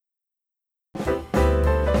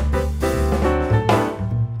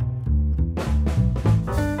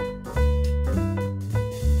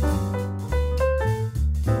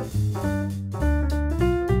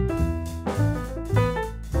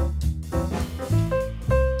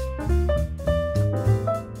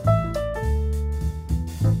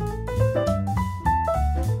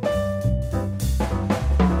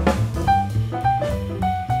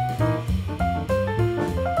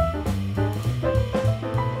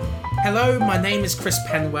Hello, my name is Chris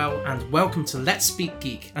Penwell, and welcome to Let's Speak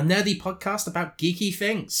Geek, a nerdy podcast about geeky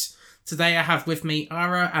things. Today I have with me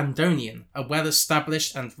Ara Andonian, a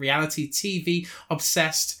well-established and reality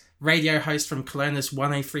TV-obsessed radio host from Kelowna's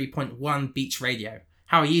 103.1 Beach Radio.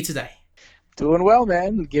 How are you today? Doing well,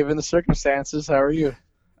 man, given the circumstances. How are you?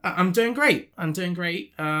 I'm doing great.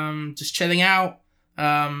 Just chilling out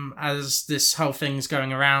as this whole thing's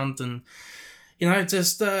going around, and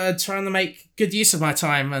just trying to make good use of my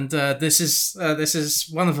time, and this is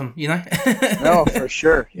one of them, No, for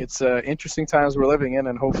sure. It's interesting times we're living in,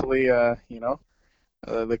 and hopefully,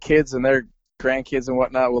 the kids and their grandkids and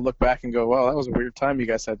whatnot will look back and go, "Well, that was a weird time you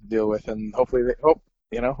guys had to deal with," and hopefully they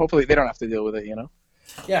don't have to deal with it,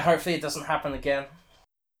 Yeah, hopefully it doesn't happen again.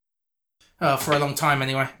 For a long time,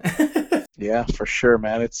 anyway. Yeah, for sure,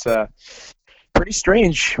 man. It's pretty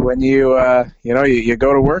strange when you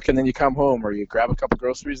go to work and then you come home, or you grab a couple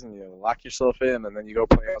groceries and you lock yourself in, and then you go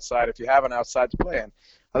play outside if you have an outside to play in.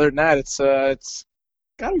 Other than that, it's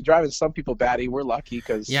got to be driving some people batty. We're lucky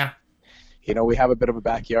because we have a bit of a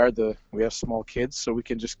backyard. We have small kids, so we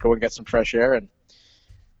can just go and get some fresh air, and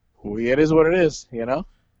it is what it is,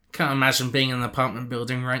 Can't imagine being in an apartment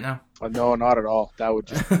building right now. No, not at all. That would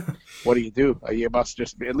just what do? You must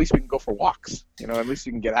just, at least we can go for walks, at least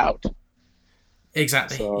you can get out.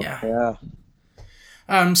 Exactly. So, yeah.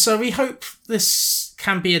 So we hope this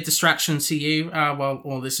can be a distraction to you while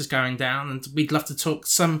all this is going down, and we'd love to talk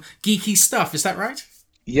some geeky stuff. Is that right?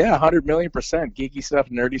 Yeah, 100,000,000% geeky stuff,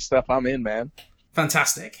 nerdy stuff. I'm in, man.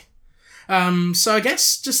 Fantastic. So I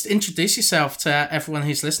guess just introduce yourself to everyone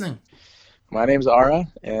who's listening. My name's Ara,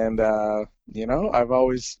 and I've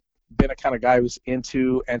always been a kind of guy who's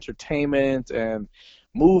into entertainment and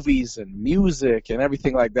movies and music, and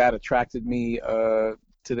everything like that attracted me to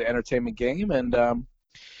the entertainment game. And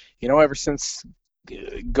ever since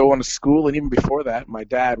going to school, and even before that, my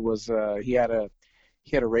dad was he had a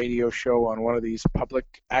radio show on one of these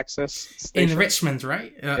public access stations in Richmond,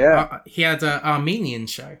 right? He had an Armenian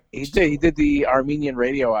show. He did the Armenian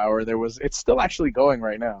Radio Hour. It's still actually going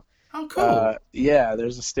right now. Oh, cool. Yeah,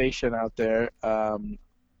 there's a station out there.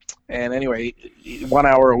 And anyway, 1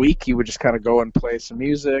 hour a week, he would just kind of go and play some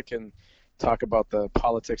music and talk about the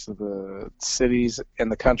politics of the cities and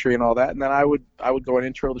the country and all that. And then I would go and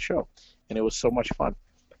intro the show, and it was so much fun.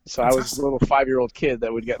 So I was a little 5-year-old kid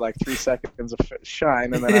that would get like 3 seconds of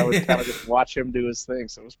shine, and then I would kind of just watch him do his thing.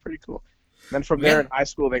 So it was pretty cool. And then from there in high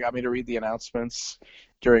school, they got me to read the announcements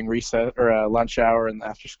during recess or lunch hour and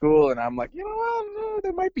after school, and I'm like,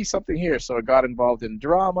 there might be something here. So I got involved in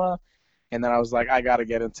drama. And then I was like, I got to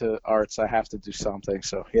get into arts. I have to do something.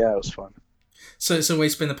 So, yeah, it was fun. So it's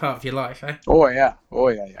always been a part of your life, eh? Oh, yeah.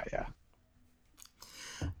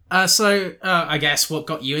 I guess what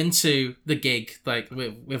got you into the gig, like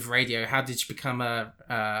with radio? How did you become a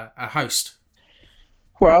host?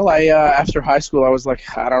 Well, I after high school, I was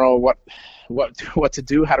like, I don't know what to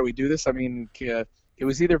do. How do we do this? I mean, it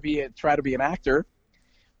was either try to be an actor,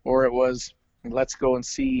 or it was let's go and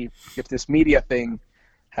see if this media thing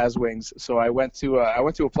has wings. So I went to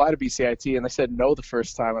apply to BCIT, and they said no the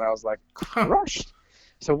first time, and I was like crushed.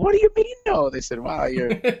 So what do you mean no? They said, wow,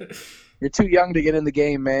 you're too young to get in the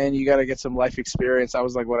game, man. You got to get some life experience. I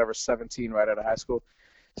was like 17 right out of high school.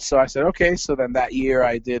 So I said okay. So then that year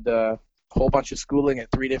I did a whole bunch of schooling at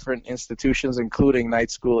 3 different institutions, including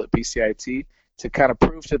night school at BCIT, to kind of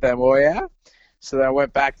prove to them, oh yeah. So then I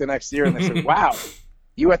went back the next year, and they said, wow,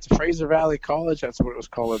 you went to Fraser Valley College, that's what it was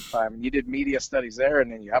called at the time, and you did media studies there,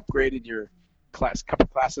 and then you upgraded your couple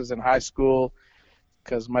classes in high school,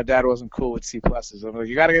 because my dad wasn't cool with C++. I'm like,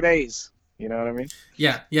 you got to get A's, you know what I mean?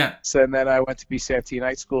 Yeah. So and then I went to BCIT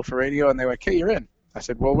Night School for radio, and they went, okay, you're in. I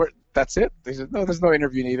said, well, that's it? They said, no, there's no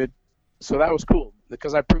interview needed. So that was cool,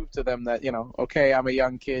 because I proved to them that, okay, I'm a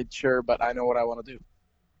young kid, sure, but I know what I want to do.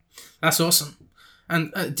 That's awesome.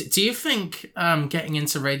 And do you think getting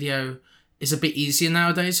into radio is a bit easier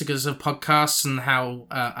nowadays because of podcasts and how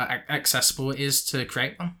accessible it is to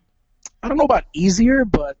create them? I don't know about easier,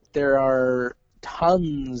 but there are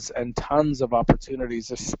tons and tons of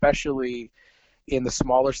opportunities, especially in the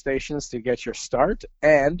smaller stations, to get your start,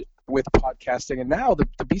 and with podcasting. And now the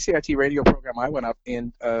BCIT radio program I went up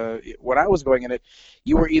in, when I was going in it,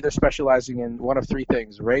 you were either specializing in one of 3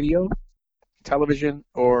 things: radio, television,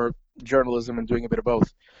 or journalism, and doing a bit of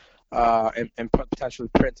both, and potentially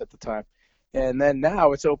print at the time. And then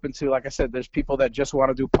now it's open to, like I said, there's people that just want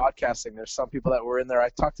to do podcasting. There's some people that were in there. I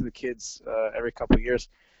talk to the kids every couple of years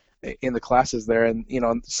in the classes there, and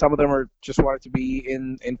some of them are just wanted to be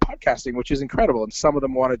in podcasting, which is incredible, and some of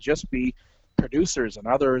them want to just be producers, and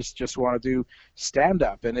others just want to do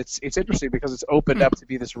stand-up. And it's interesting because it's opened up to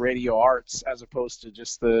be this radio arts as opposed to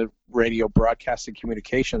just the radio broadcasting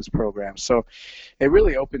communications program. So it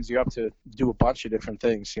really opens you up to do a bunch of different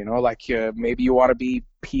things, like maybe you want to be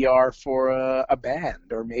PR for a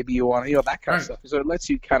band, or maybe you want to, that kind of stuff. So it lets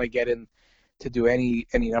you kind of get in to do any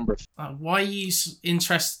number of why are you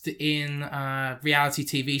interested in reality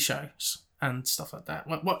TV shows and stuff like that?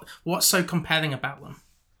 What's so compelling about them?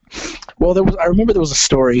 Well, I remember there was a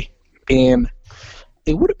story in,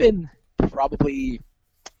 it would have been probably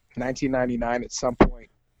 1999 at some point.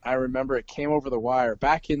 I remember it came over the wire.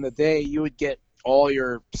 Back in the day, you would get all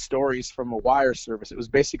your stories from a wire service. It was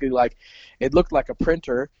basically like, it looked like a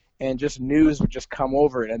printer, and just news would just come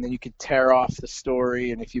over it, and then you could tear off the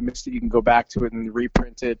story, and if you missed it, you can go back to it and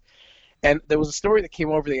reprint it. And there was a story that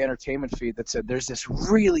came over the entertainment feed that said there's this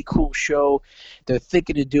really cool show they're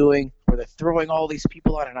thinking of doing where they're throwing all these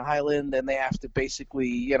people on an island, and they have to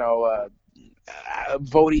basically,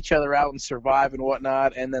 vote each other out and survive and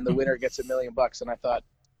whatnot, and then the winner gets $1 million. And I thought,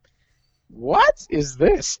 what is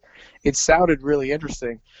this? It sounded really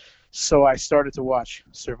interesting. So I started to watch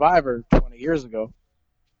Survivor 20 years ago.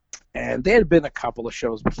 And there had been a couple of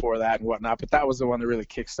shows before that and whatnot, but that was the one that really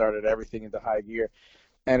kickstarted everything into high gear.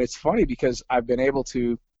 And it's funny because I've been able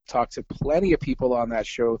to talk to plenty of people on that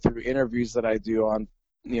show through interviews that I do on,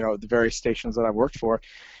 the various stations that I've worked for.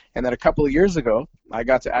 And then a couple of years ago, I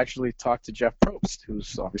got to actually talk to Jeff Probst,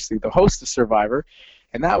 who's obviously the host of Survivor.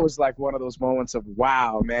 And that was like one of those moments of,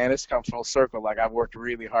 wow, man, it's come full circle. Like, I've worked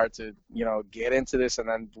really hard to, get into this and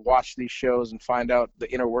then watch these shows and find out the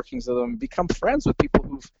inner workings of them, become friends with people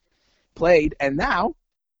who've played, and now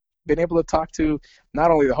been able to talk to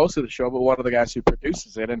not only the host of the show, but one of the guys who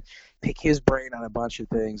produces it, and pick his brain on a bunch of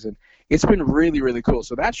things. And it's been really, really cool.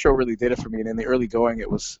 So that show really did it for me. And in the early going,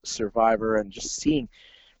 it was Survivor, and just seeing,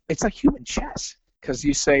 it's like human chess. Because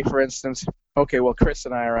you say, for instance, okay, well, Chris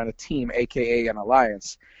and I are on a team, a.k.a. an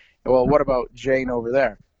alliance. Well, what about Jane over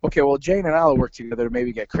there? Okay, well, Jane and I will work together to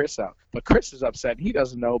maybe get Chris out. But Chris is upset. He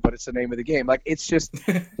doesn't know, but it's the name of the game. Like, it's just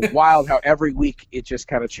wild how every week it just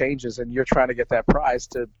kind of changes, and you're trying to get that prize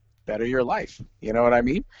to better your life. You know what I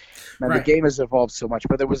mean? And right. The game has evolved so much.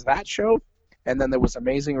 But there was that show, and then there was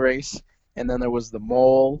Amazing Race, and then there was The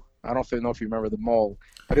Mole. I don't know if you remember The Mole.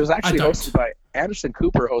 But it was actually hosted by Anderson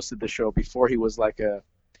Cooper, hosted the show before he was like a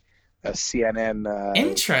CNN.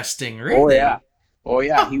 Interesting, really? Oh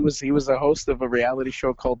yeah, he was a host of a reality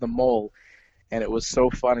show called The Mole, and it was so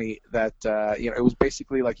funny that it was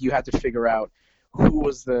basically like you had to figure out who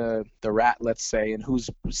was the rat, let's say, and who's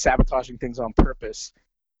sabotaging things on purpose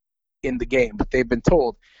in the game. But they've been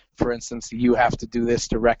told, for instance, you have to do this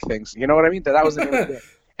to wreck things. You know what I mean? That was the name of it.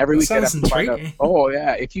 Every week I'd have to find out. Oh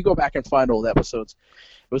yeah, if you go back and find old episodes,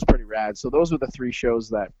 it was pretty rad. So those were the 3 shows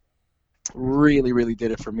that really, really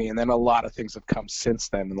did it for me. And then a lot of things have come since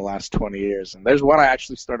then in the last 20 years. And there's one I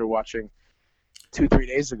actually started watching 2-3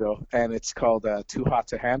 days ago, and it's called Too Hot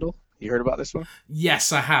to Handle. You heard about this one?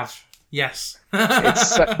 Yes, I have. Yes.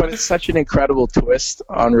 But it's such an incredible twist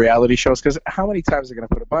on reality shows, because how many times are they going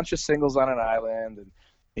to put a bunch of singles on an island, and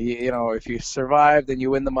if you survive, then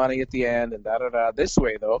you win the money at the end, and da-da-da. This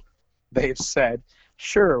way, though, they've said,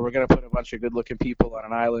 sure, we're going to put a bunch of good-looking people on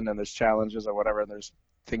an island, and there's challenges or whatever, and there's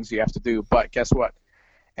things you have to do. But guess what?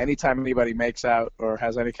 Anytime anybody makes out or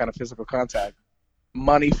has any kind of physical contact,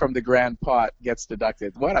 money from the grand pot gets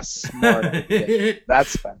deducted. What a smart idea.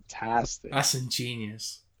 That's fantastic. That's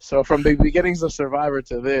ingenious. So from the beginnings of Survivor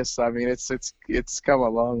to this, I mean, it's come a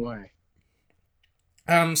long way.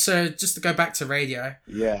 So just to go back to radio.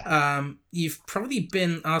 Yeah. You've probably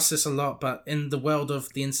been asked this a lot, but in the world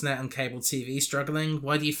of the internet and cable TV struggling,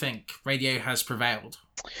 why do you think radio has prevailed?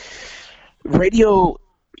 Radio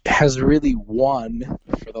has really won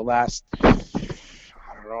for the last, I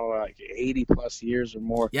don't know, like 80 plus years or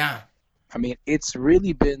more. Yeah. I mean, it's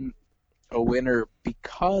really been a winner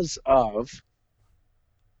because of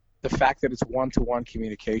the fact that it's one-to-one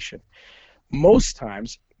communication. Most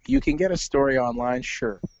times, you can get a story online,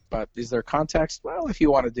 sure, but is there context? Well, if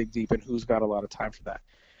you want to dig deep, and who's got a lot of time for that?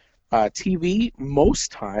 TV,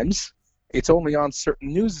 most times, it's only on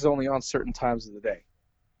news is only on certain times of the day.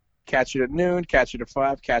 Catch it at noon, catch it at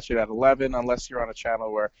 5, catch it at 11, unless you're on a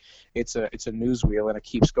channel where it's a news wheel and it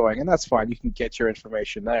keeps going, and that's fine. You can get your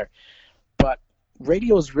information there. But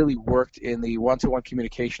radio's really worked in the one-to-one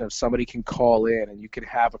communication of somebody can call in and you can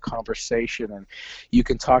have a conversation and you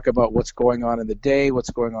can talk about what's going on in the day,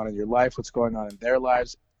 what's going on in your life, what's going on in their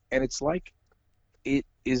lives, and it's like it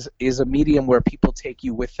is a medium where people take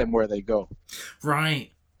you with them where they go.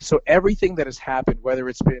 Right. So everything that has happened, whether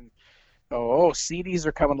it's been CDs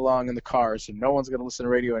are coming along in the cars, and no one's going to listen to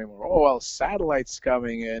radio anymore. Oh, well, satellite's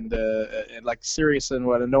coming, and like Sirius and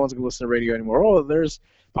what, and no one's going to listen to radio anymore. Oh, there's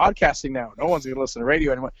podcasting now. No one's going to listen to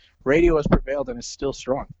radio anymore. Radio has prevailed and is still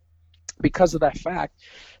strong because of that fact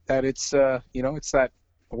that it's it's that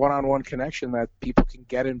one-on-one connection that people can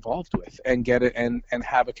get involved with and get it and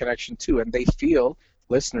have a connection to, and they feel,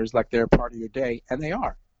 listeners, like they're a part of your day, and they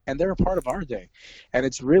are, and they're a part of our day, and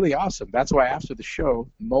it's really awesome. That's why after the show,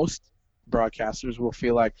 most broadcasters will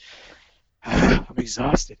feel like, I'm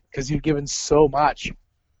exhausted, because you've given so much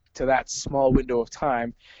to that small window of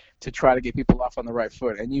time to try to get people off on the right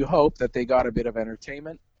foot, and you hope that they got a bit of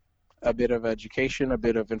entertainment, a bit of education, a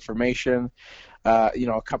bit of information, a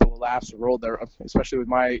couple of laughs rolled there, especially with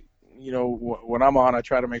my, when I'm on, I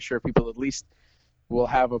try to make sure people at least will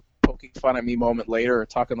have a poking fun at me moment later, or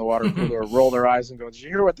talk in the water cooler, or roll their eyes and go, did you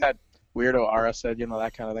hear what that weirdo Ara said,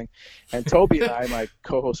 that kind of thing. And Toby and I, my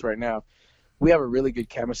co-host right now, we have a really good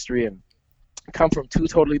chemistry and come from two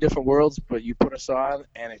totally different worlds, but you put us on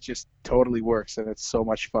and it just totally works, and it's so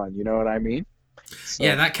much fun, you know what I mean? So,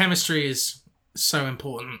 yeah, that chemistry is so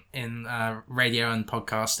important in radio and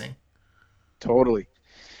podcasting. Totally.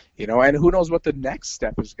 And who knows what the next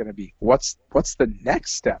step is going to be? What's the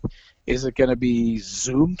next step? Is it going to be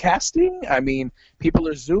Zoom casting? I mean, people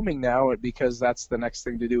are Zooming now because that's the next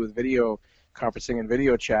thing to do with video conferencing and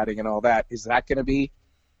video chatting and all that. Is that going to be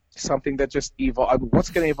something that just evolve?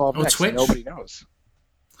 What's going to evolve next? Twitch? Nobody knows.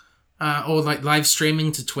 Or like live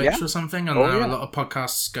streaming to Twitch or something. I know a lot of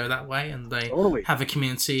podcasts go that way, and they have a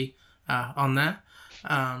community on there.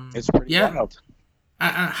 It's pretty wild.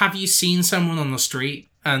 Have you seen someone on the street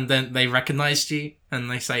and then they recognized you and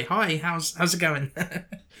they say, "Hi, how's it going?"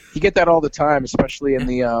 You get that all the time, especially in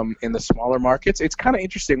the smaller markets. It's kind of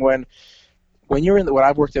interesting when you're when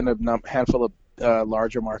I've worked in a handful of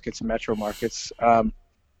larger markets, metro markets.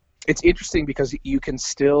 It's interesting because you can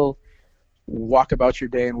still walk about your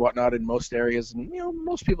day and whatnot in most areas, and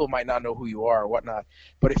most people might not know who you are or whatnot.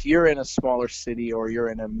 But if you're in a smaller city or you're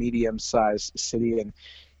in a medium-sized city and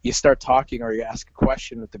you start talking or you ask a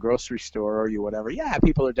question at the grocery store or you whatever,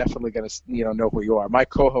 people are definitely going to know who you are. My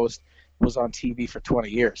co-host was on TV for 20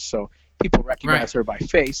 years, so people recognize her by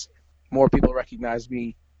face. More people recognize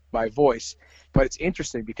me by voice. But it's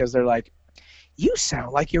interesting because they're like, "You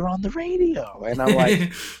sound like you're on the radio," and I'm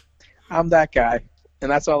like, "I'm that guy." And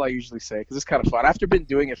that's all I usually say because it's kind of fun. After been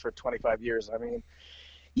doing it for 25 years, I mean,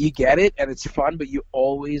 you get it and it's fun, but you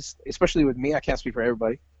always, especially with me, I can't speak for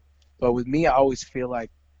everybody, but with me, I always feel like,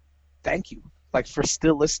 thank you, like for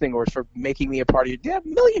still listening or for making me a part of your day. You have a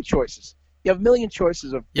million choices. You have a million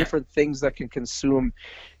choices of different things that can consume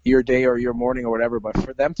your day or your morning or whatever, but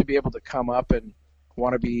for them to be able to come up and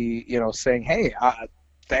want to be, saying, "Hey,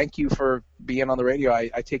 thank you for being on the radio.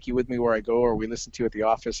 I take you with me where I go, or we listen to you at the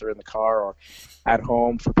office or in the car or at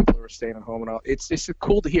home," for people who are staying at home and all. It's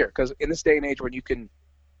cool to hear because in this day and age when you can,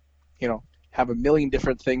 have a million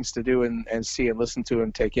different things to do and see and listen to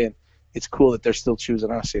and take in, it's cool that they're still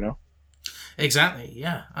choosing us, Exactly,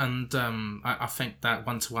 yeah. And I think that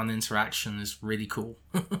one-to-one interaction is really cool.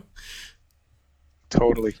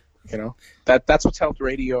 Totally, that's what's helped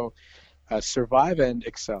radio survive and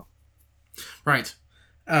excel. Right.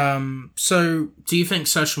 So do you think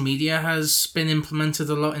social media has been implemented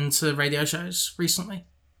a lot into radio shows recently?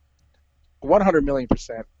 100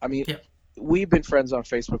 million%. I mean, we've been friends on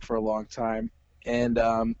Facebook for a long time, and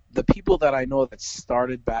the people that I know that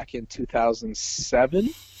started back in 2007,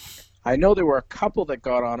 I know there were a couple that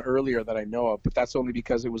got on earlier that I know of, but that's only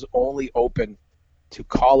because it was only open to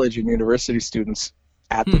college and university students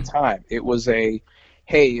at the time. It was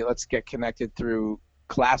hey, let's get connected through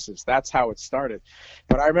classes. That's how it started.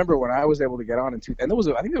 But I remember when I was able to get on and I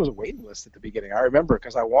think there was a waiting list at the beginning. I remember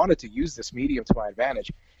because I wanted to use this medium to my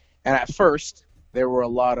advantage. And at first, there were a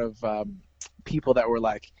lot of people that were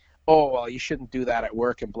like, "Oh, well, you shouldn't do that at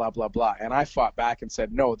work," and blah, blah, blah. And I fought back and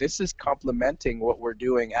said, no, this is complementing what we're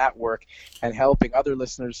doing at work and helping other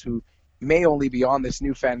listeners who may only be on this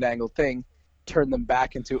new fandangled thing, turn them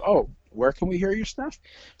back into, "Oh, where can we hear your stuff?"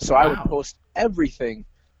 So I would post everything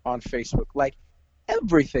on Facebook, like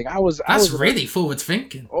everything. That's really forward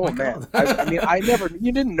thinking. Oh, man. I mean,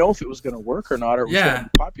 you didn't know if it was going to work or not, or it was going to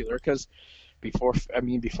be popular, because before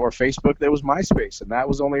Facebook, there was MySpace, and that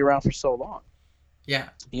was only around for so long. Yeah.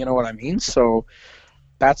 You know what I mean? So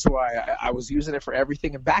that's why I was using it for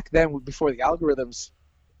everything. And back then, before the algorithms,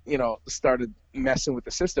 started messing with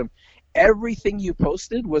the system, everything you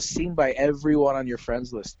posted was seen by everyone on your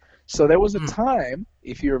friends list. So there was a time,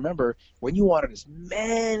 if you remember, when you wanted as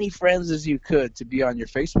many friends as you could to be on your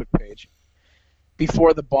Facebook page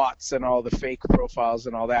before the bots and all the fake profiles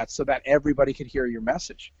and all that, so that everybody could hear your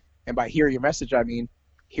message. And by hear your message, I mean,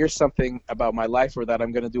 here's something about my life or that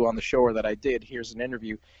I'm going to do on the show or that I did. Here's an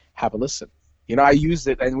interview. Have a listen. You know, I used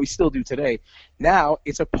it, and we still do today. Now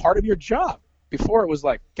it's a part of your job. Before it was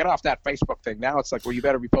like, get off that Facebook thing. Now it's like, well, you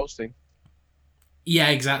better be posting. Yeah,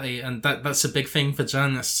 exactly. And that's a big thing for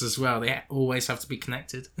journalists as well. They always have to be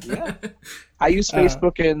connected. Yeah. I use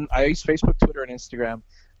Facebook, Twitter, and Instagram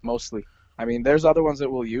mostly. I mean, there's other ones that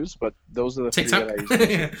we'll use, but those are the TikTok? three that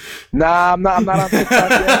I use. Nah, I'm not on TikTok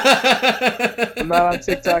yet. I'm not on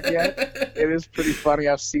TikTok yet. It is pretty funny.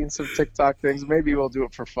 I've seen some TikTok things. Maybe we'll do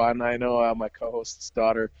it for fun. I know my co-host's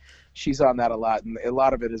daughter, she's on that a lot, and a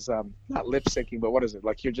lot of it is not lip syncing, but what is it?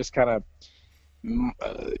 Like you're just kind of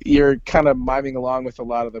miming along with a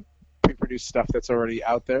lot of the pre-produced stuff that's already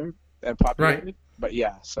out there and populated. Right. But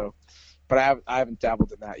yeah, but I haven't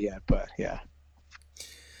dabbled in that yet. But yeah.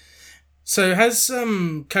 So has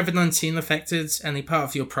COVID-19 affected any part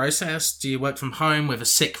of your process? Do you work from home with a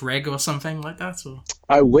sick rig or something like that? Or?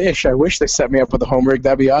 I wish they set me up with a home rig.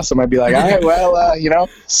 That'd be awesome. I'd be like, all right, well,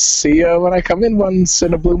 see you when I come in once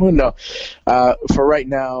in a blue moon. No, for right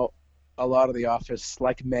now, a lot of the office,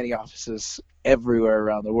 like many offices everywhere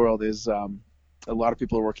around the world, is a lot of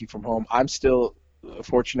people are working from home. I'm still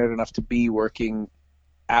fortunate enough to be working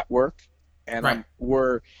at work, and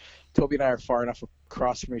right. Toby and I are far enough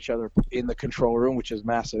across from each other in the control room, which is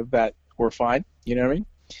massive, that we're fine. You know what I mean?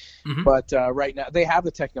 Mm-hmm. But right now, they have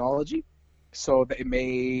the technology, so it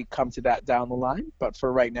may come to that down the line. But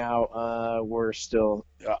for right now, we're still,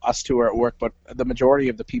 us two are at work, but the majority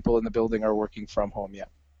of the people in the building are working from home, yeah.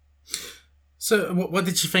 So what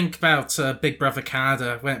did you think about Big Brother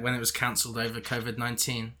Canada when it was cancelled over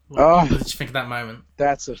COVID-19? What did you think of that moment?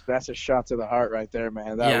 That's a shot to the heart right there,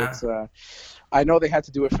 man. That was, I know they had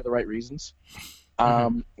to do it for the right reasons.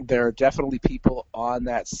 There are definitely people on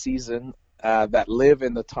that season that live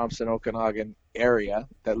in the Thompson Okanagan area,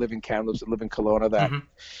 that live in Kamloops, that live in Kelowna, that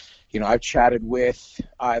I've chatted with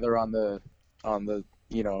either on the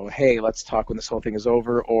hey, let's talk when this whole thing is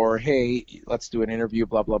over, or hey, let's do an interview,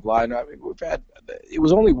 blah blah blah. And I mean, it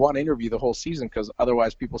was only one interview the whole season because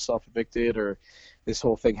otherwise people self-evicted or this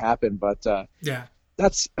whole thing happened. But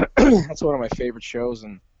that's that's one of my favorite shows,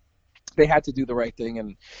 and they had to do the right thing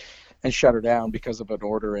and shut her down because of an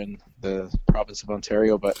order in the province of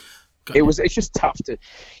Ontario. But it's just tough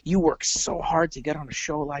you work so hard to get on a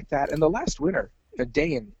show like that. And the last winner,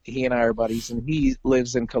 Dayan, he and I are buddies, and he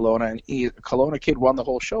lives in Kelowna, and a Kelowna kid won the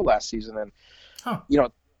whole show last season. And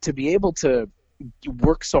to be able to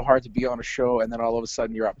work so hard to be on a show, and then all of a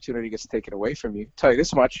sudden your opportunity gets taken away from you. Tell you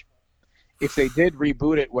this much: if they did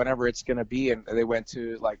reboot it whenever it's going to be, and they went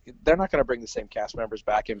to they're not going to bring the same cast members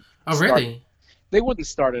back and really? They wouldn't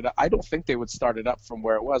start it. I don't think they would start it up from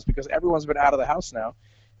where it was, because everyone's been out of the house now.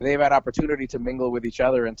 They've had opportunity to mingle with each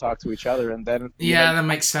other and talk to each other, and then that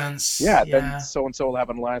makes sense. Then so and so will have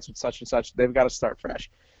an alliance with such and such. They've got to start fresh,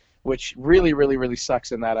 which really, really, really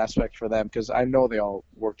sucks in that aspect for them, because I know they all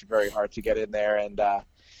worked very hard to get in there, and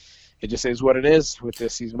it just is what it is with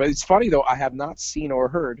this season. But it's funny though, I have not seen or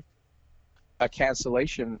heard a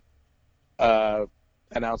cancellation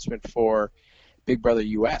announcement for Big Brother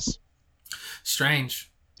US.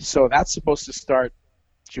 Strange. So that's supposed to start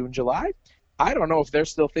June, July. I don't know if they're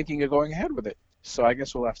still thinking of going ahead with it. So I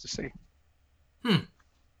guess we'll have to see.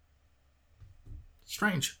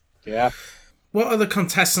 Strange. Yeah. What are the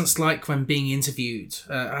contestants like when being interviewed?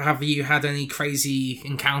 Have you had any crazy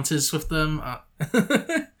encounters with them?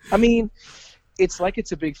 I mean, it's like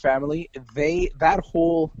it's a big family.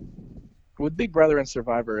 With Big Brother and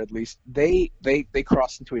Survivor, at least, they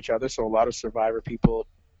cross into each other. So a lot of Survivor people,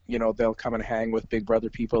 they'll come and hang with Big Brother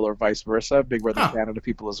people, or vice versa, Big Brother Canada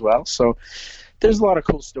people as well. So there's a lot of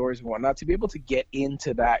cool stories and whatnot. To be able to get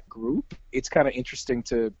into that group, it's kind of interesting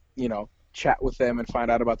to, chat with them and find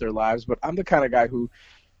out about their lives. But I'm the kind of guy who,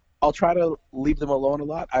 I'll try to leave them alone a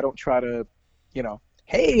lot. I don't try to,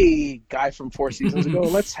 hey, guy from 4 seasons ago,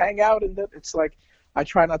 let's hang out. And it's like, I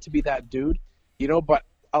try not to be that dude, but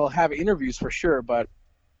I'll have interviews for sure. But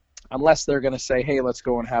unless they're going to say, hey, let's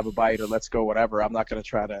go and have a bite, or let's go whatever, I'm not going to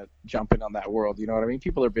try to jump in on that world. You know what I mean?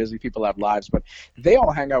 People are busy. People have lives. But they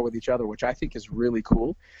all hang out with each other, which I think is really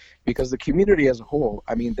cool, because the community as a whole,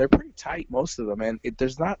 I mean, they're pretty tight, most of them. And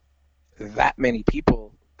there's not that many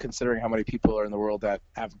people, considering how many people are in the world, that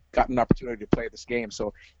have gotten an opportunity to play this game.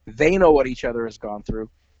 So they know what each other has gone through.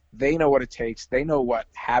 They know what it takes. They know what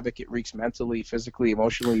havoc it wreaks mentally, physically,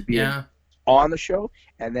 emotionally, being on the show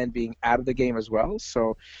and then being out of the game as well.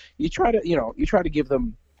 So you try to give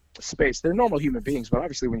them space. They're normal human beings, but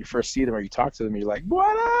obviously when you first see them or you talk to them, you're like,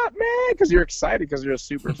 what up, man? Because you're excited, because you're a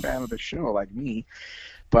super fan of the show like me.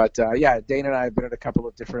 But yeah, Dane and I have been at a couple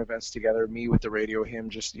of different events together. Me with the radio, him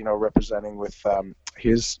just representing with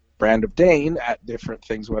his brand of Dane at different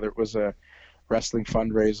things, whether it was a wrestling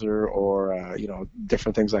fundraiser or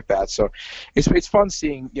different things like that. So it's fun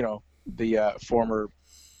seeing the former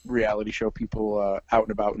reality show people out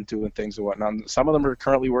and about and doing things and whatnot. And some of them are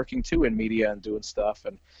currently working too in media and doing stuff,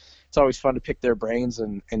 and it's always fun to pick their brains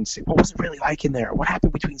and see what was it really like in there, what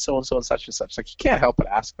happened between so and so and such and such. Like, you can't help but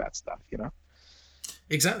ask that stuff.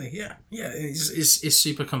 Exactly. Yeah. It's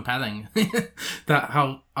super compelling. That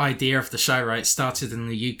whole idea of the show, right, started in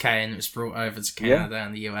the UK and it was brought over to Canada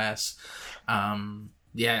and the US.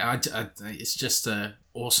 It's just a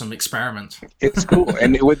awesome experiment. It's cool.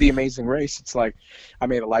 And with The Amazing Race, it's like I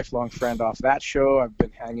made a lifelong friend off that show. I've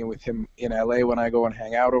been hanging with him in LA when I go and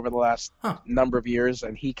hang out over the last number of years,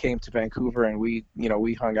 and he came to Vancouver and we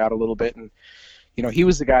hung out a little bit. And he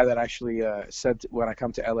was the guy that actually said when I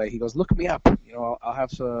come to LA, he goes, look me up, I'll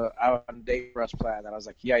have a day for us planned. And I was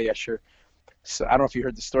like, yeah, sure. So I don't know if you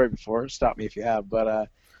heard the story before, stop me if you have, but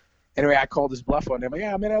anyway, I called his bluff one day. I'm like,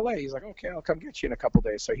 yeah, I'm in LA. He's like, okay, I'll come get you in a couple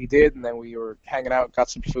days. So he did, and then we were hanging out, got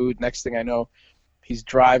some food. Next thing I know, he's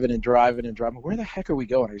driving. Where the heck are we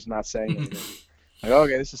going? He's not saying anything. Like,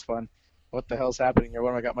 okay, this is fun. What the hell's happening here?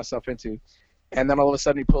 What have I got myself into? And then all of a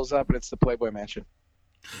sudden he pulls up, and it's the Playboy Mansion.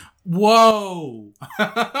 Whoa!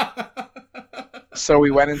 So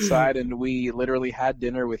we went inside, and we literally had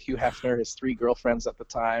dinner with Hugh Hefner, his 3 girlfriends at the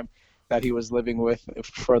time that he was living with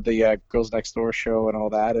for the Girls Next Door show and all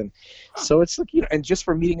that. And so it's like, and just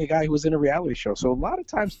for meeting a guy who was in a reality show. So a lot of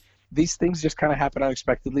times these things just kind of happen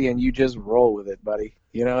unexpectedly, and you just roll with it, buddy.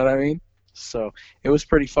 You know what I mean? So it was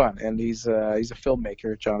pretty fun. And he's a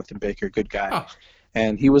filmmaker, Jonathan Baker, good guy. Oh.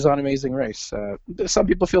 And he was on Amazing Race. Some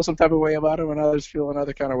people feel some type of way about him, and others feel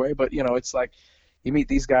another kind of way. But, it's like you meet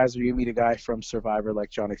these guys, or you meet a guy from Survivor like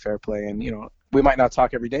Johnny Fairplay, and, we might not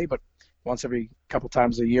talk every day, but once every couple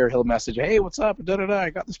times a year, he'll message, hey, what's up?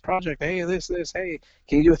 I got this project. Hey, this. Hey,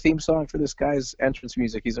 can you do a theme song for this guy's entrance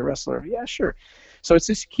music? He's a wrestler. Yeah, sure. So it's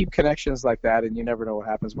just keep connections like that, and you never know what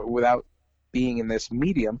happens. But without being in this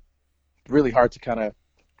medium, really hard to kind of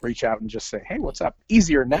reach out and just say, hey, what's up?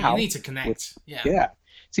 Easier now. You need to connect. Yeah.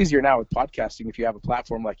 It's easier now with podcasting if you have a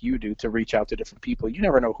platform like you do to reach out to different people. You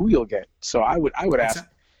never know who you'll get. So I would ask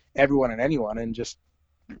everyone and anyone and just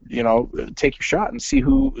take your shot and see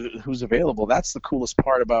who's available. That's the coolest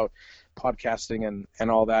part about podcasting and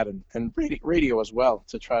all that, and radio as well,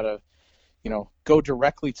 to try to go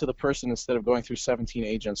directly to the person instead of going through 17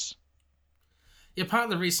 agents. Yeah, part of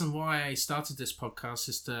the reason why I started this podcast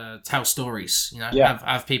is to tell stories.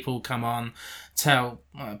 Have people come on, tell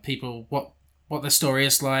people what their story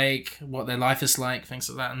is like, what their life is like, things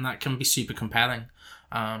like that, and that can be super compelling.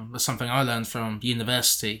 That's something I learned from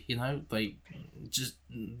university. Just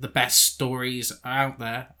the best stories out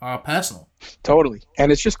there are personal. Totally.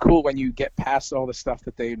 And it's just cool when you get past all the stuff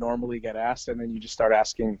that they normally get asked, and then you just start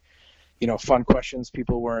asking, fun questions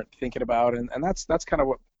people weren't thinking about. And that's kind of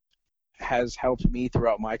what has helped me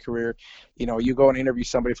throughout my career. You go and interview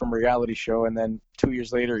somebody from a reality show, and then 2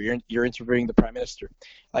 years later, you're interviewing the Prime Minister.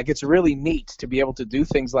 Like, it's really neat to be able to do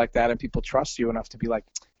things like that, and people trust you enough to be like,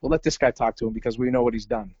 well, let this guy talk to him because we know what he's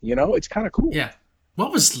done. It's kind of cool. Yeah.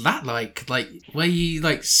 What was that like? Like, were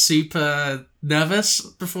you super nervous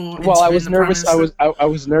before? Well, I was nervous. I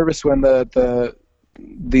was nervous when the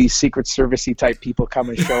Secret Service-y type people come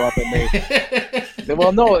and show up, and they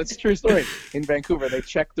well, no, it's a true story. In Vancouver, they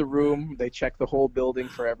check the room, they check the whole building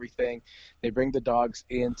for everything. They bring the dogs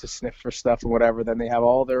in to sniff for stuff and whatever. Then they have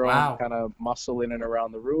all their own kind of muscle in and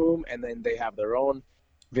around the room, and then they have their own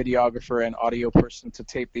videographer and audio person to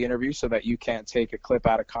tape the interview so that you can't take a clip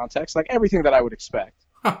out of context, like everything that I would expect.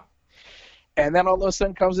 Huh. And then all of a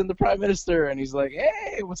sudden comes in the Prime Minister, and he's like,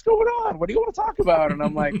 hey, what's going on? What do you want to talk about? And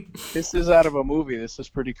I'm like, this is out of a movie. This is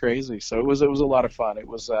pretty crazy. So it was a lot of fun. It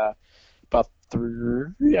was about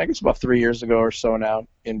 3 years ago or so now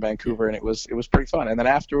in Vancouver, and it was pretty fun. And then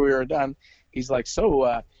after we were done, he's like, so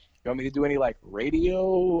you want me to do any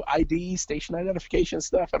radio ID, station identification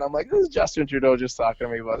stuff? And I'm like, this is Justin Trudeau just talking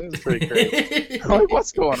to me about this. This is pretty crazy. I'm like,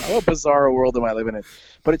 what's going on? What bizarre world am I living in?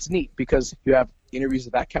 But it's neat because you have interviews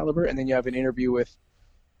of that caliber, and then you have an interview with,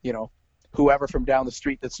 whoever from down the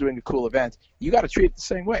street that's doing a cool event. You got to treat it the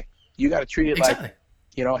same way. You got to treat it like,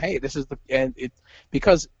 hey, this is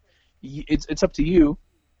because it's up to you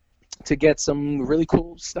to get some really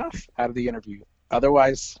cool stuff out of the interview.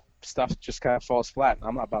 Otherwise, stuff just kind of falls flat, and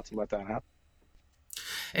I'm not about to let that happen.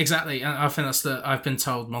 Exactly, and I think I've been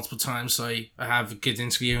told multiple times I have good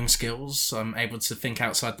interviewing skills. I'm able to think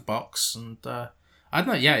outside the box, and I don't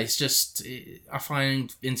know. Yeah, it's just I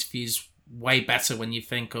find interviews way better when you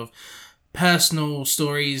think of personal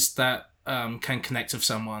stories that can connect with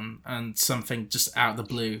someone, and something just out of the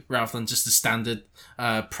blue rather than just the standard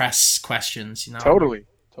press questions. You know. Totally.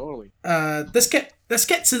 Let's get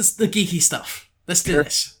to the geeky stuff. Let's do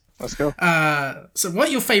this. Let's go. So, what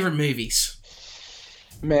are your favorite movies?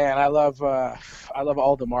 Man, I love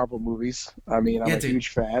all the Marvel movies. I mean, I'm a dude. huge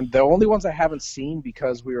fan. The only ones I haven't seen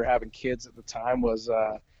because we were having kids at the time was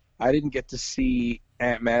I didn't get to see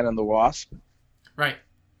Ant-Man and the Wasp. Right.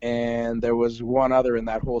 And there was one other in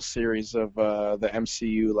that whole series of the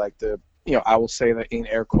MCU, like I will say that in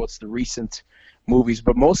air quotes, the recent movies,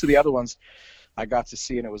 but most of the other ones I got to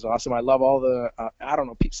see, and it was awesome. I love all the, I don't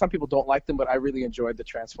know, some people don't like them, but I really enjoyed the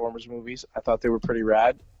Transformers movies. I thought they were pretty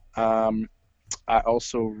rad. I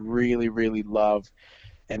also really, really love,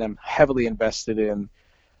 and I'm heavily invested in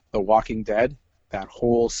The Walking Dead, that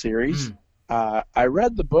whole series. I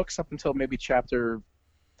read the books up until maybe chapter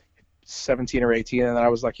 17 or 18, and then I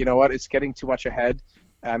was like, you know what, it's getting too much ahead.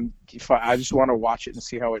 I just want to watch it and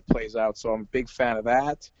see how it plays out. So I'm a big fan of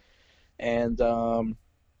that. And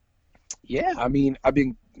yeah, I mean, I've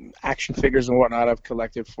been action figures and whatnot I've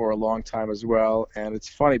collected for a long time as well. And it's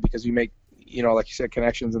funny because you make, like you said,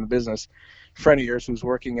 connections in the business. A friend of yours who's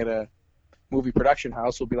working at a movie production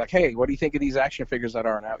house will be like, hey, what do you think of these action figures that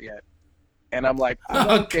aren't out yet? And I'm like,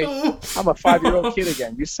 okay, cool. I'm a 5-year-old kid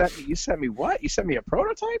again. You sent me what? You sent me a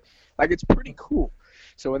prototype? Like, it's pretty cool.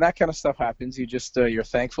 So when that kind of stuff happens, you just you're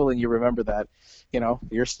thankful, and you remember that,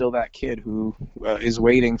 you're still that kid who is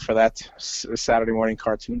waiting for that Saturday morning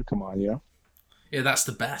cartoon to come on. Yeah, that's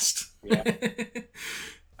the best. Yeah.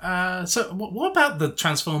 So what about the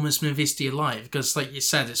Transformers movies do you like? Because like you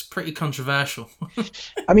said, it's pretty controversial.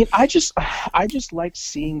 I mean, I just like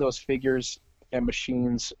seeing those figures and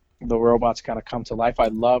machines, the robots kind of come to life. I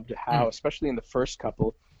loved how, especially in the first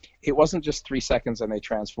couple, it wasn't just 3 seconds and they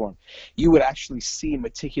transformed. You would actually see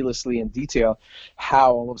meticulously in detail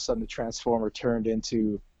how all of a sudden the Transformer turned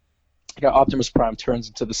into, Optimus Prime turns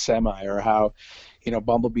into the Semi, or how,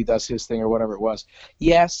 Bumblebee does his thing, or whatever it was.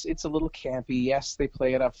 Yes, it's a little campy. Yes, they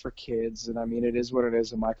play it up for kids, and I mean, it is what it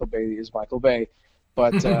is, and Michael Bay is Michael Bay.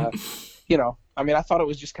 But, I mean, I thought it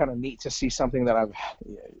was just kind of neat to see something that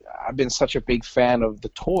I've been such a big fan of the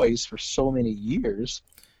toys for so many years.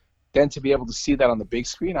 Then to be able to see that on the big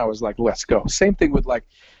screen, I was like, let's go. Same thing with like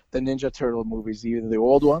the Ninja Turtle movies, either the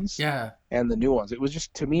old ones and the new ones. It was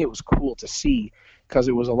just, to me, it was cool to see because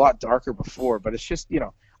it was a lot darker before. But it's just,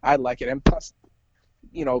 I like it. And plus,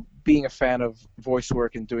 being a fan of voice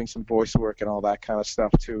work and doing some voice work and all that kind of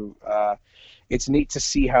stuff too, it's neat to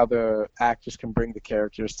see how the actors can bring the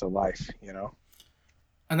characters to life,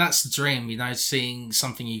 And that's the dream, seeing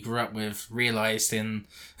something you grew up with realised in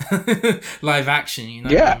live action,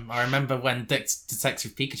 Yeah. I remember when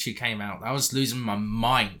Detective Pikachu came out, I was losing my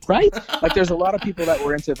mind. Right? Like, there's a lot of people that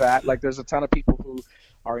were into that. Like, there's a ton of people who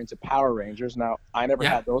are into Power Rangers. Now, I never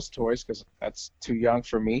had those toys because that's too young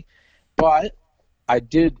for me. But I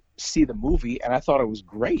did see the movie, and I thought it was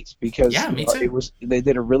great because me too. They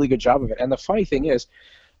did a really good job of it. And the funny thing is,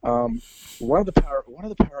 one of the Power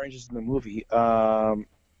Rangers in the movie,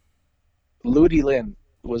 Ludi Lin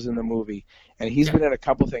was in the movie, and he's been in a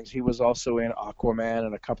couple things. He was also in Aquaman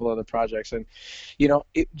and a couple other projects, and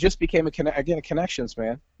it just became a connections,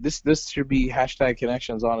 man. This should be hashtag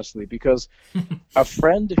connections, honestly, because a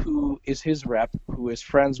friend who is his rep, who is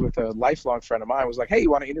friends with a lifelong friend of mine, was like, "Hey, you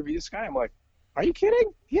want to interview this guy?" I'm like, "Are you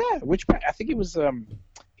kidding?" Yeah. I think it was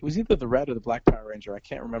either the red or the black Power Ranger. I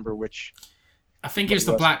can't remember which. I think it was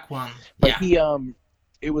the black one. But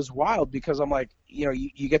it was wild because I'm like,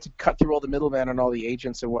 you get to cut through all the middlemen and all the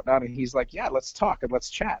agents and whatnot, and he's like, yeah, let's talk and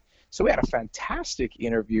let's chat. So we had a fantastic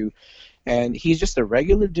interview, and he's just a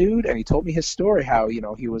regular dude, and he told me his story, how,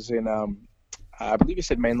 he was in, I believe he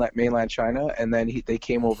said mainland China, and then they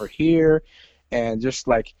came over here, and just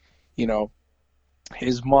like,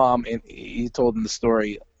 his mom, and he told him the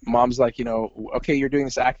story, mom's like, okay, you're doing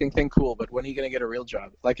this acting thing, cool, but when are you going to get a real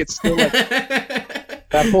job? Like, it's still like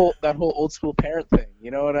that whole old school parent thing,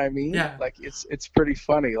 you know what I mean? Yeah. Like, it's pretty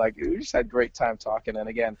funny. Like, we just had great time talking, and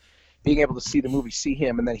again, being able to see the movie, see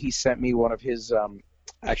him, and then he sent me one of his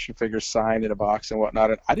action figures signed in a box and whatnot,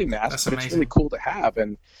 and I didn't ask, but it's really cool to have.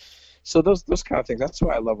 And so those kind of things, that's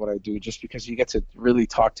why I love what I do, just because you get to really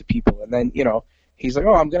talk to people. And then, he's like,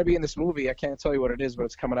 oh, I'm going to be in this movie. I can't tell you what it is, but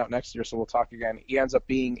it's coming out next year, so we'll talk again. He ends up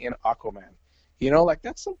being in Aquaman. Like,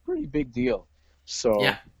 that's a pretty big deal.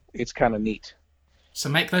 So it's kind of neat. So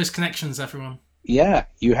make those connections, everyone. Yeah,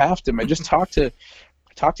 you have to, man. Just talk to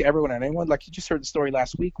everyone and anyone. Like, you just heard the story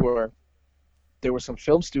last week where there were some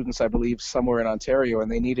film students, I believe, somewhere in Ontario,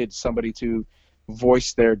 and they needed somebody to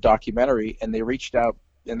voice their documentary, and they reached out,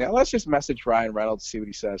 and let's just message Ryan Reynolds to see what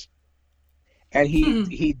he says. And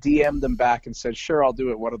he DM'd them back and said, "Sure, I'll do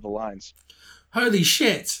it. What are the lines?" Holy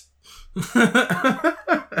shit!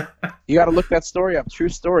 You got to look that story up. True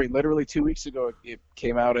story. Literally 2 weeks ago, it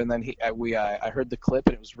came out, and then I heard the clip,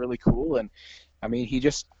 and it was really cool. And I mean, he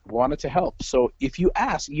just wanted to help. So if you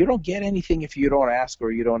ask, you don't get anything if you don't ask,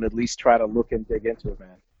 or you don't at least try to look and dig into it,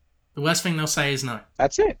 man. The worst thing they'll say is no.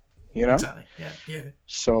 That's it. You know. Exactly. Yeah.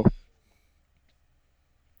 So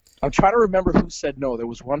I'm trying to remember who said no. There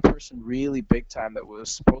was one person really big time that was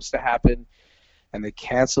supposed to happen, and they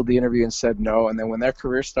canceled the interview and said no. And then when their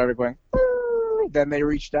career started going, then they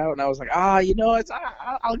reached out, and I was like, I'll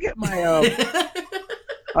get my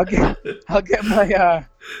I'll get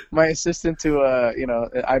my assistant to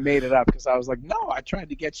I made it up because I was like, no, I tried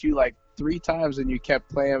to get you like 3 times and you kept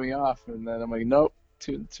playing me off, and then I'm like, nope,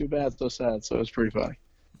 too bad, so sad. So it was pretty funny.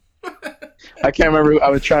 I can't remember. I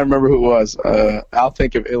was trying to remember who it was. I'll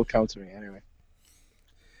think of it'll come to me anyway.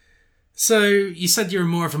 So you said you're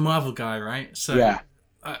more of a Marvel guy, right? So yeah.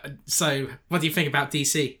 So what do you think about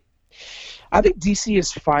DC? I think DC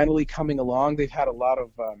is finally coming along. They've had a lot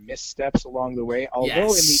of missteps along the way.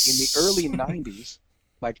 Although in the early '90s,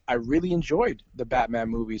 like I really enjoyed the Batman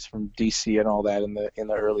movies from DC and all that in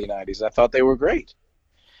the early '90s. I thought they were great.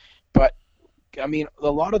 But I mean,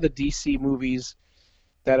 a lot of the DC movies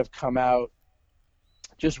that have come out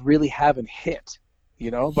just really haven't hit,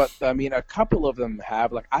 you know. But I mean, a couple of them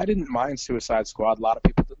have. Like I didn't mind Suicide Squad. A lot of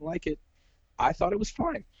people didn't like it. I thought it was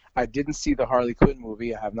fine. I didn't see the Harley Quinn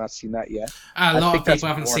movie. I have not seen that yet. A lot of people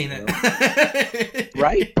haven't seen it.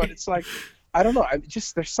 Right? But it's like, I don't know.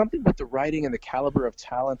 There's something with the writing and the caliber of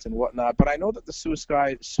talent and whatnot. But I know that the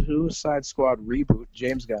Suicide Squad reboot,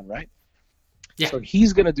 James Gunn, right? Yeah. So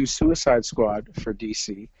he's going to do Suicide Squad for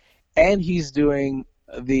DC. And he's doing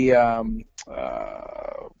the... Guardians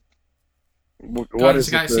of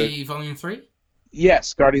the Galaxy Volume 3?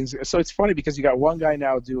 Yes, Guardians. So it's funny because you got one guy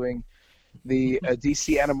now doing the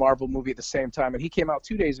DC and a Marvel movie at the same time, and he came out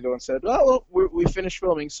 2 days ago and said, "Oh, well, we finished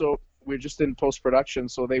filming, so we're just in post-production,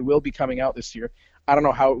 so they will be coming out this year." I don't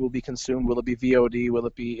know how it will be consumed. Will it be VOD? Will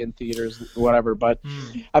it be in theaters? Whatever. But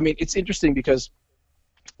I mean, it's interesting because,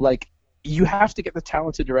 like, you have to get the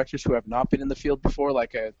talented directors who have not been in the field before,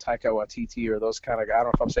 like a Taika Waititi or those kind of guys. I don't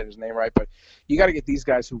know if I'm saying his name right, but you got to get these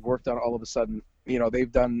guys who worked on all of a sudden. You know, they've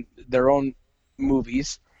done their own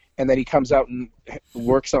movies. And then he comes out and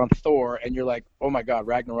works on Thor, and you're like, oh my God,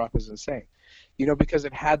 Ragnarok was insane. You know, because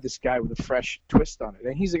it had this guy with a fresh twist on it.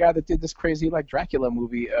 And he's the guy that did this crazy, like, Dracula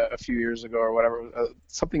movie a few years ago or whatever,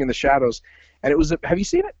 something in the shadows. And it was, have you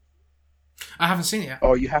seen it? I haven't seen it yet.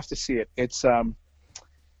 Oh, you have to see it. It's,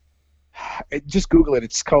 just Google it.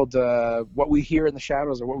 It's called What We Hear in the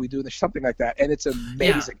Shadows or What We Do in the, something like that. And it's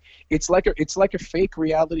amazing. Yeah. It's like a fake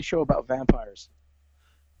reality show about vampires.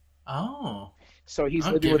 Oh. So he's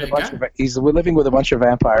living with a bunch of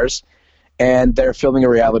vampires, and they're filming a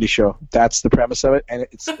reality show. That's the premise of it, and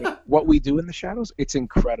it's What We Do in the Shadows. It's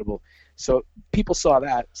incredible. So people saw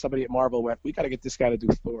that. Somebody at Marvel went, "We got to get this guy to do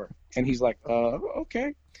Thor," and he's like,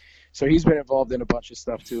 "Okay." So he's been involved in a bunch of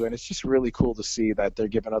stuff too, and it's just really cool to see that they're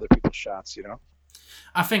giving other people shots. You know.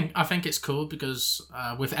 I think it's cool because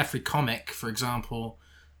with every comic, for example,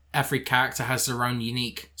 every character has their own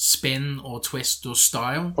unique spin or twist or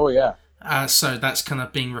style. Oh yeah. So that's kind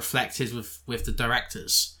of being reflected with the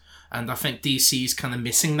directors. And I think DC's kind of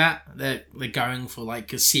missing that. They're going for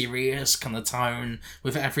like a serious kind of tone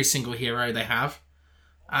with every single hero they have.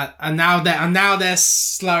 And now they're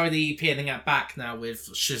slowly peeling it back now with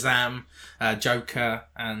Shazam, Joker,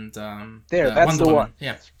 and that's Wonder the Woman. one.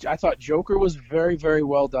 Yeah. I thought Joker was very, very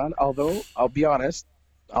well done, although I'll be honest,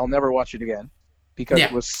 I'll never watch it again. Because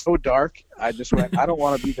it was so dark, I just went, I don't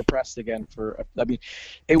want to be depressed again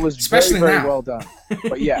it was especially very, very now. well done.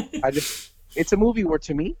 But yeah, it's a movie where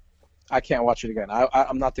to me, I can't watch it again.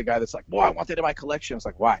 I'm not the guy that's like, I want it in my collection. It's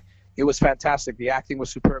like, why? It was fantastic. The acting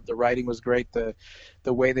was superb. The writing was great. The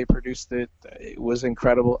way they produced it was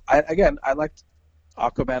incredible. I liked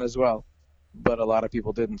Aquaman as well, but a lot of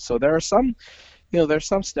people didn't. So there are some... there's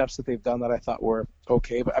some steps that they've done that I thought were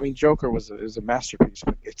okay, but I mean, Joker is a masterpiece,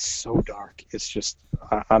 but it's so dark. It's just,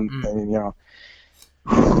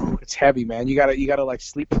 it's heavy, man. You gotta like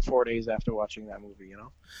sleep for 4 days after watching that movie, you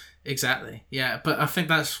know? Exactly, yeah. But I think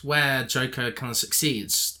that's where Joker kind of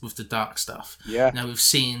succeeds with the dark stuff. Yeah. Now we've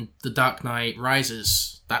seen The Dark Knight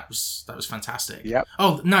Rises. That was fantastic. Yep.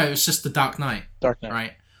 Oh no, it was just The Dark Knight. Dark Knight.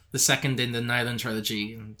 Right. The second in the Nolan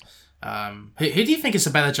trilogy. And, who do you think is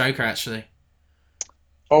a better Joker, actually?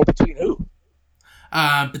 Oh, between who?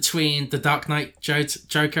 Between the Dark Knight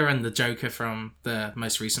Joker and the Joker from the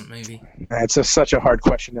most recent movie. It's such a hard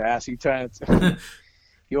question to ask.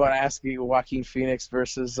 You want to ask me Joaquin Phoenix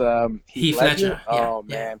versus Heath Heath Ledger? Ledger. Yeah, Oh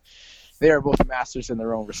yeah. man, they are both masters in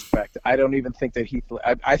their own respect. I don't even think that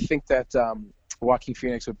I think that Joaquin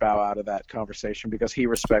Phoenix would bow out of that conversation because he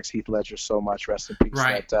respects Heath Ledger so much. Rest in peace.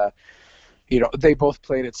 Right. That they both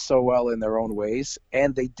played it so well in their own ways,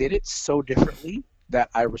 and they did it so differently that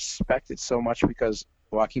I respect it so much because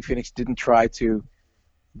Joaquin Phoenix didn't try to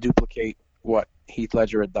duplicate what Heath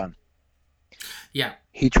Ledger had done. Yeah.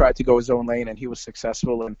 He tried to go his own lane, and he was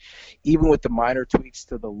successful. And even with the minor tweaks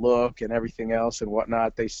to the look and everything else and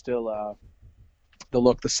whatnot, they still the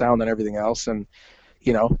look, the sound, and everything else. And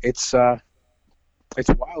it's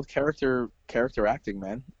wild character acting,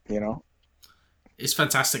 man. It's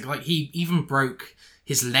fantastic. Like, he even broke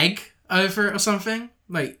his leg over it or something,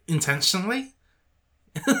 like, intentionally.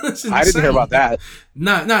 I didn't hear about that.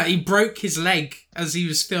 No, he broke his leg as he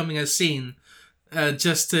was filming a scene,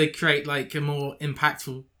 just to create like a more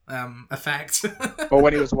impactful effect. But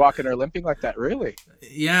when he was walking or limping like that, really?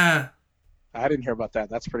 Yeah. I didn't hear about that.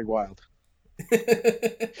 That's pretty wild.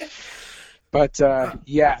 But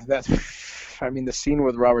yeah, the scene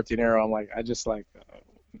with Robert De Niro, I'm like, I just like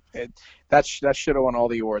that should have won all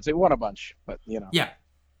the awards. It won a bunch, but Yeah,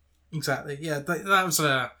 exactly. Yeah, that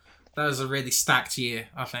was a really stacked year,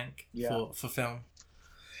 I think, for film.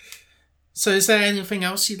 So, is there anything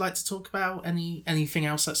else you'd like to talk about? Anything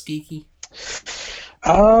else that's geeky?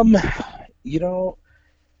 I know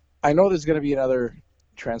there's going to be another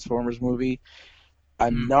Transformers movie.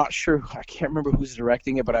 I'm not sure. I can't remember who's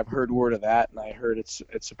directing it, but I've heard word of that, and I heard it's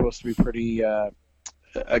supposed to be pretty a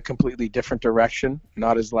completely different direction,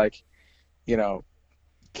 not as like,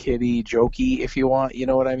 kiddie jokey, if you want. You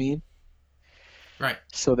know what I mean? Right.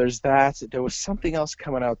 So there's that. There was something else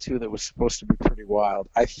coming out too that was supposed to be pretty wild.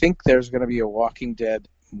 I think there's going to be a Walking Dead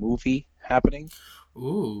movie happening.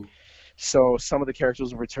 Ooh. So some of the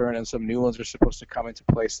characters will return, and some new ones are supposed to come into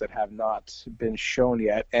place that have not been shown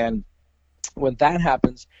yet. And when that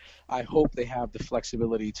happens, I hope they have the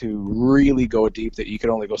flexibility to really go deep, that you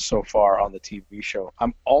can only go so far on the TV show.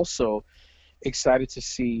 I'm also excited to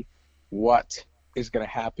see what is going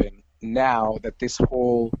to happen now that this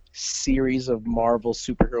whole series of Marvel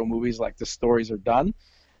superhero movies, like, the stories are done.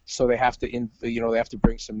 So they have to they have to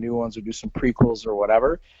bring some new ones or do some prequels or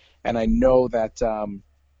whatever. And I know that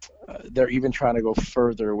they're even trying to go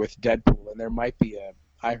further with Deadpool, and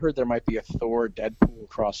I heard there might be a Thor Deadpool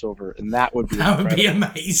crossover, and that would be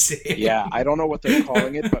amazing. Yeah, I don't know what they're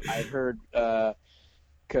calling it, but I heard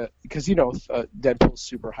because Deadpool's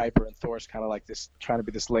super hyper, and Thor's kind of like this, trying to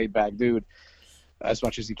be this laid back dude as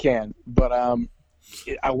much as he can. But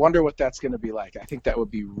I wonder what that's going to be like. I think that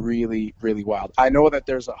would be really, really wild. I know that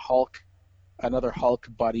there's another Hulk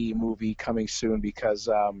buddy movie coming soon because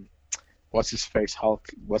what's his face? Hulk.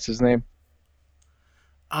 What's his name?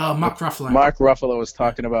 Mark Ruffalo. Mark Ruffalo was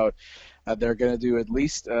talking about they're going to do at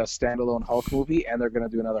least a standalone Hulk movie, and they're going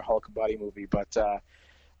to do another Hulk buddy movie. But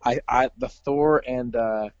the Thor and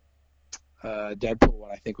Deadpool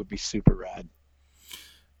one, I think, would be super rad.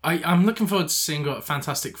 I'm looking forward to seeing what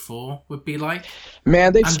Fantastic Four would be like.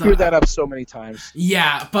 Man, they've screwed that up so many times.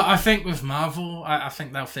 Yeah, but I think with Marvel, I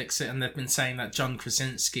think they'll fix it, and they've been saying that John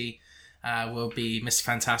Krasinski will be Mr.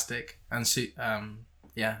 Fantastic, and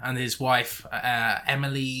and his wife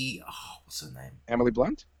Emily. Oh, what's her name? Emily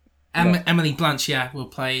Blunt. Emily Blunt, will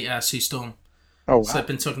play Sue Storm. Oh, wow. So I've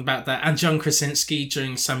been talking about that. And John Krasinski,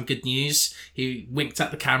 during Some Good News, he winked at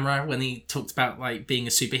the camera when he talked about like being a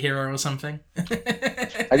superhero or something.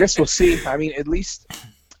 I guess we'll see. I mean, at least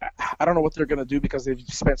I don't know what they're going to do because they've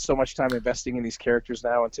spent so much time investing in these characters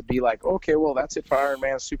now, and to be like, okay, well, that's it for Iron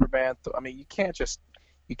Man, Superman. I mean, you can't.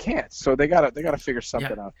 So they gotta figure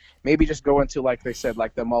something out. Maybe just go into, like they said,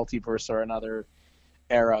 like the multiverse or another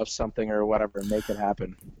era of something or whatever, and make it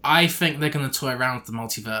happen. I think they're going to toy around with the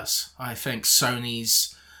multiverse. I think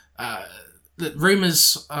Sony's the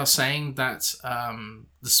rumors are saying that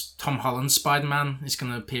this Tom Holland Spider-Man is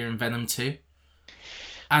going to appear in Venom 2.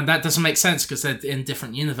 And that doesn't make sense because they're in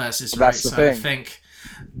different universes, right? That's the thing. I think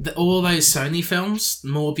all those Sony films,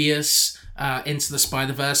 Morbius, Into the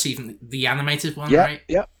Spider-Verse, even the animated one, right?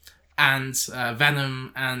 Yep. And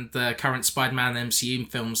Venom and the current Spider-Man MCU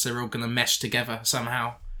films, they're all going to mesh together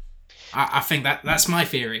somehow. I think that's my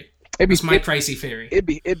theory. It's my crazy theory. It'd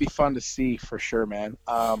be fun to see for sure, man.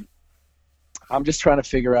 I'm just trying to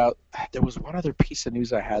figure out. There was one other piece of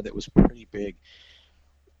news I had that was pretty big.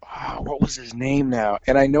 What was his name now?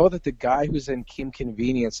 And I know that the guy who's in Kim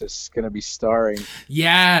Convenience is going to be starring.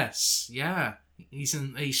 Yes, yeah, he's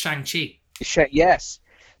Shang-Chi. Yes,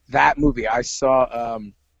 that movie. I saw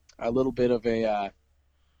a little bit of a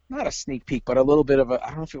not a sneak peek, but a little bit of a, I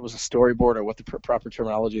don't know if it was a storyboard or what the proper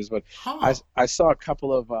terminology is, but Oh, I saw a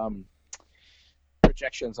couple of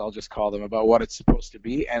projections, I'll just call them, about what it's supposed to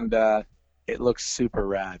be, and it looks super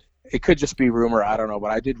rad. It could just be rumor, I don't know,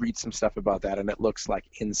 but I did read some stuff about that, and it looks like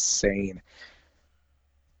insane.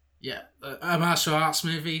 yeah, a martial arts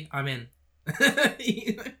movie. I'm in.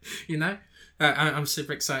 you know, I'm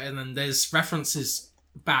super excited, and there's references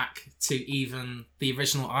back to even the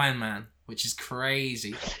original Iron Man, which is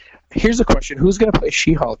crazy. Here's a question: who's going to play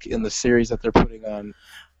She-Hulk in the series that they're putting on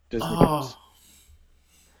Disney Plus?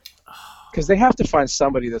 Oh, Because they have to find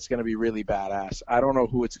somebody that's going to be really badass. I don't know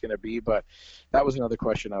who it's going to be, but that was another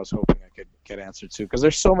question I was hoping I could get answered to. Because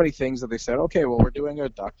there's so many things that they said, okay, well, we're doing a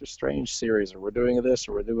Doctor Strange series, or we're doing this,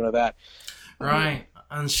 or we're doing that. right.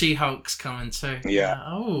 And She-Hulk's coming too. Yeah.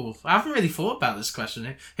 Oh, I haven't really thought about this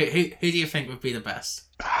question. Who do you think would be the best?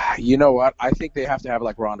 You know what? I think they have to have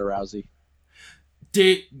like Ronda Rousey.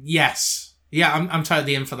 Yes. Yeah, I'm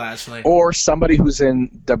totally in for that, actually. Or somebody who's in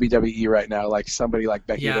WWE right now, like somebody like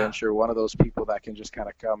Becky Yeah. Lynch, or one of those people that can just kind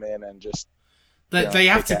of come in and just... They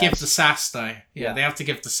have to kick give ass. the sass, though. Yeah. They have to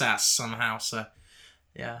give the sass somehow, so...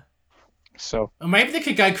 Yeah. So, Or maybe they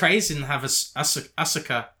could go crazy and have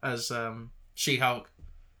Asuka as She-Hulk.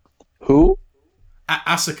 who?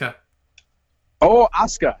 Asuka. Oh,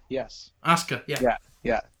 Asuka. Yes. Asuka, yeah. Yeah.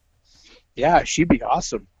 Yeah. Yeah, she'd be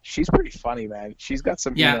awesome. She's pretty funny, man. She's got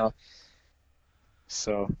some, Yeah. you know...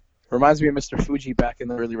 So, reminds me of Mr. Fuji back in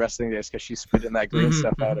the early wrestling days, because she's spitting that green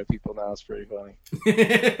stuff out at people now. It's pretty funny.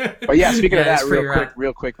 But yeah, speaking of it's that, pretty rad.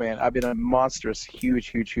 real quick, man, I've been a monstrous,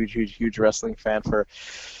 huge wrestling fan for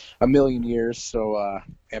a million years. So,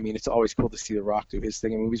 I mean, it's always cool to see The Rock do his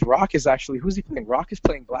thing in movies. Rock is actually, who's he playing? Rock is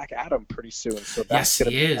playing Black Adam pretty soon. So that's Yes,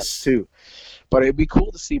 going to he be is. nuts too. But it'd be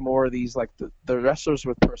cool to see more of these, like the wrestlers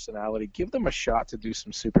with personality. Give them a shot to do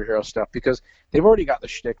some superhero stuff, because they've already got the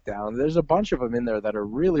shtick down. There's a bunch of them in there that are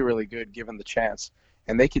really, really good given the chance.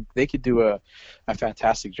 And they could do a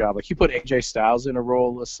fantastic job. Like you put AJ Styles in a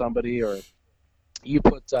role as somebody, or you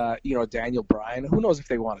put Daniel Bryan. Who knows if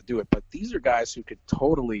they want to do it? But these are guys who could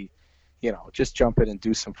totally, just jump in and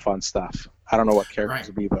do some fun stuff. I don't know what characters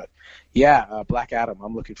would be, but yeah, Black Adam.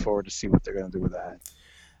 I'm looking forward to see what they're going to do with that.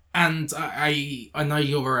 And I know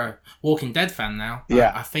you're a Walking Dead fan now.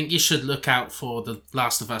 Yeah. I think you should look out for the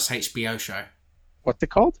Last of Us HBO show. What they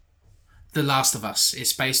called? The Last of Us.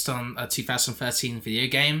 It's based on a 2013 video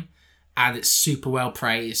game, and it's super well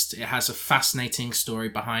praised. It has a fascinating story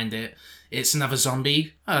behind it. It's another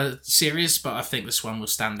zombie series, but I think this one will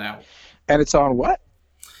stand out. And it's on what?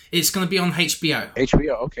 It's going to be on HBO.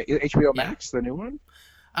 HBO, okay. HBO Max, the new one?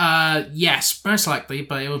 Yes, most likely,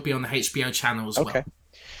 but it will be on the HBO channel as well. Okay.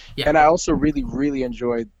 Yeah. And I also really, really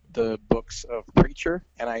enjoyed the books of Preacher,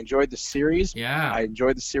 and I enjoyed the series. Yeah. I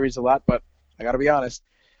enjoyed the series a lot, but I got to be honest,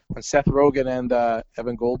 when Seth Rogen and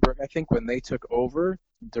Evan Goldberg, I think when they took over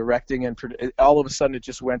directing and all of a sudden it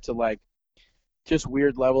just went to just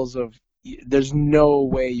weird levels of, there's no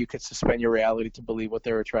way you could suspend your reality to believe what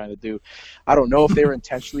they were trying to do. I don't know if they were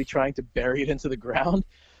intentionally trying to bury it into the ground,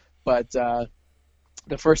 but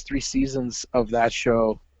the first 3 seasons of that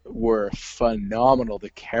show were phenomenal. The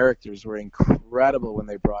characters were incredible when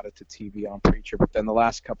they brought it to TV on Preacher, but then the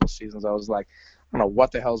last couple seasons I was like, I don't know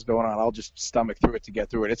what the hell's going on. I'll just stomach through it to get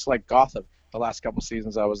through it. It's like Gotham. The last couple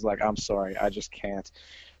seasons I was like, I'm sorry, I just can't.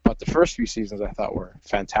 But the first few seasons I thought were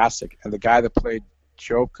fantastic. And the guy that played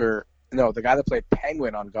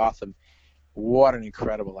Penguin on Gotham, what an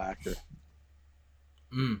incredible actor.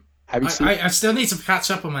 Have you seen I still need to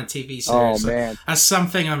catch up on my TV series. Oh, man. That's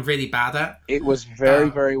something I'm really bad at. It was very,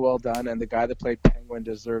 very well done, and the guy that played Penguin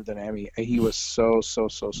deserved an Emmy. He was so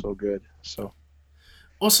good. So,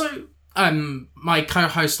 also, my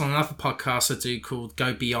co-host on another podcast I do called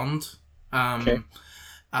Go Beyond. Okay.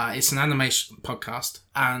 It's an animation podcast,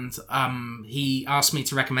 and he asked me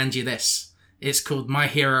to recommend you this. It's called My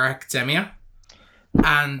Hero Academia.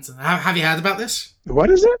 And have you heard about this? What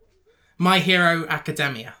is it? My Hero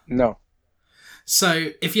Academia. No.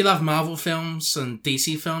 So, if you love Marvel films and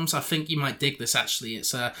DC films, I think you might dig this. Actually,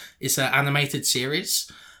 it's an animated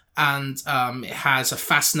series, and it has a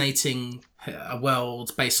fascinating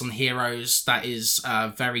world based on heroes that is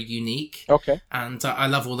very unique. Okay. And I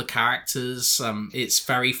love all the characters. It's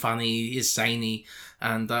very funny. It's zany,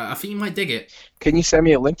 and I think you might dig it. Can you send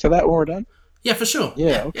me a link to that when we're done? Yeah, for sure.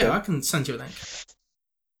 Yeah, okay. Yeah, I can send you a link.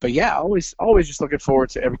 But yeah, always just looking forward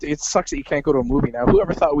to everything. It sucks that you can't go to a movie now.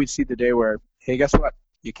 Whoever thought we'd see the day where, hey, guess what?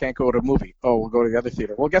 You can't go to a movie. Oh, we'll go to the other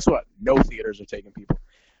theater. Well, guess what? No theaters are taking people.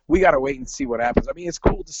 We got to wait and see what happens. I mean, it's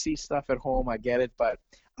cool to see stuff at home. I get it, but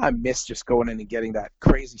I miss just going in and getting that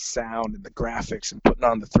crazy sound and the graphics and putting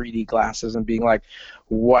on the 3D glasses and being like,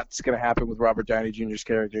 what's going to happen with Robert Downey Jr.'s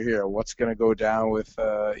character here? What's going to go down with,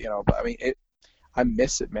 I mean, I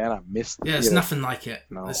miss it, man. I miss the there's nothing like it.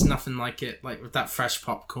 No. There's nothing like it. Like with that fresh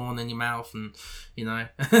popcorn in your mouth and,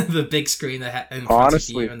 the big screen in front of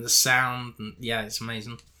you and the sound. And, yeah, it's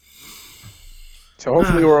amazing. So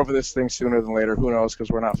hopefully we're over this thing sooner than later. Who knows? Because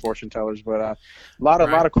we're not fortune tellers. But a lot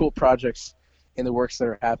of cool projects in the works that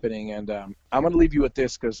are happening. And I'm going to leave you with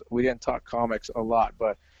this because we didn't talk comics a lot.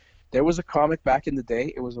 But there was a comic back in the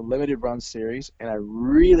day. It was a limited run series. And I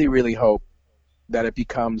really, really hope that it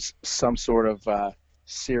becomes some sort of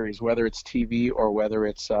series, whether it's TV or whether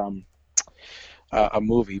it's a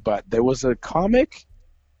movie. But there was a comic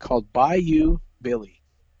called Bayou Billy.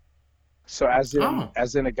 So as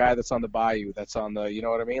in a guy that's on the bayou, that's on the, you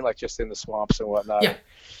know what I mean? Like just in the swamps and whatnot. Yeah.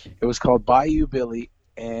 It was called Bayou Billy.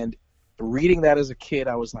 And reading that as a kid,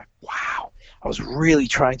 I was like, wow. I was really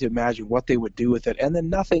trying to imagine what they would do with it. And then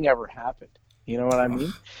nothing ever happened. You know what I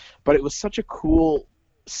mean? But it was such a cool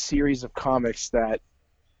series of comics that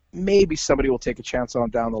maybe somebody will take a chance on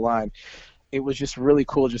down the line. It was just really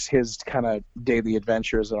cool, just his kind of daily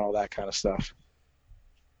adventures and all that kind of stuff.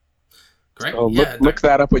 Great. So look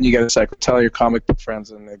that up when you get a sec. Tell your comic book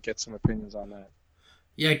friends and get some opinions on that.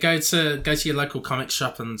 Yeah, go to your local comic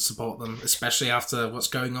shop and support them, especially after what's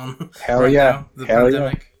going on. Hell right yeah. Now, the Hell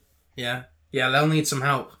pandemic. Yeah. Yeah, they'll need some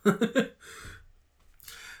help.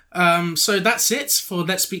 So that's it for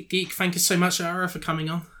Let's Speak Geek. Thank you so much, Ara, for coming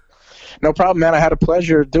on. No problem, man. I had a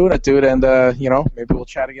pleasure doing it, dude. And, maybe we'll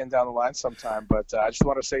chat again down the line sometime. But I just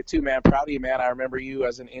want to say, too, man, proud of you, man. I remember you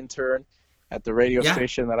as an intern at the radio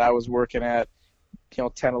station that I was working at,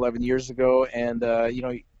 10, 11 years ago. And,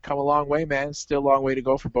 you come a long way, man. Still a long way to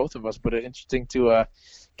go for both of us. But it's interesting to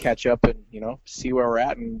catch up and, see where we're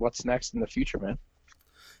at and what's next in the future, man.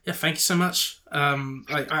 Yeah, thank you so much.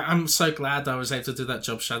 I'm so glad I was able to do that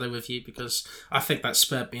job shadow with you because I think that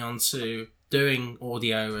spurred me on to doing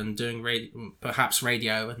audio and doing perhaps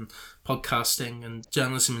radio and podcasting and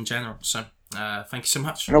journalism in general. So thank you so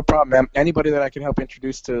much. No problem, man. Anybody that I can help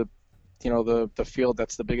introduce to the field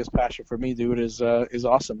that's the biggest passion for me, dude, is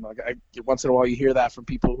awesome. Like once in a while you hear that from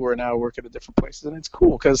people who are now working at different places, and it's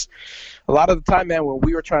cool because a lot of the time, man, when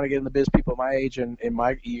we were trying to get in the biz, people my age and in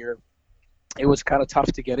my year, it was kind of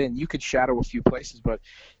tough to get in. You could shadow a few places, but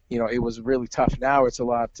it was really tough. Now it's a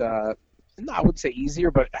lot I wouldn't say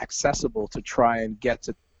easier, but accessible to try and get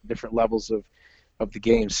to different levels of the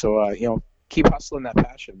game. So keep hustling that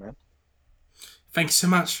passion, man. Thank you so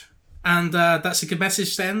much. And that's a good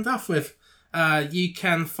message to end off with. You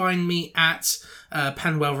can find me at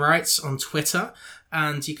Penwell Writes on Twitter,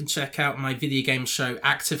 and you can check out my video game show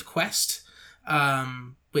Active Quest,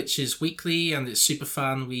 which is weekly and it's super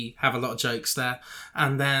fun. We have a lot of jokes there.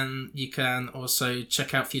 And then you can also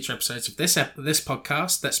check out future episodes of this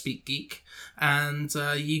podcast, Let's Speak Geek. And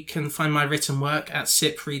you can find my written work at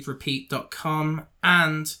sipreadrepeat.com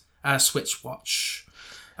and Switchwatch.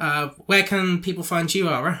 Where can people find you,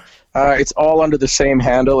 Ara? It's all under the same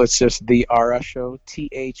handle. It's just The Ara Show,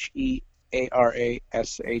 TheArashow,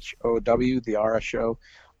 The Ara Show,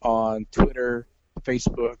 on Twitter,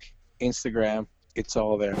 Facebook, Instagram. It's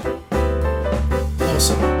all there.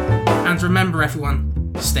 Awesome. And remember,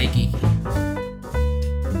 everyone, stay geeky.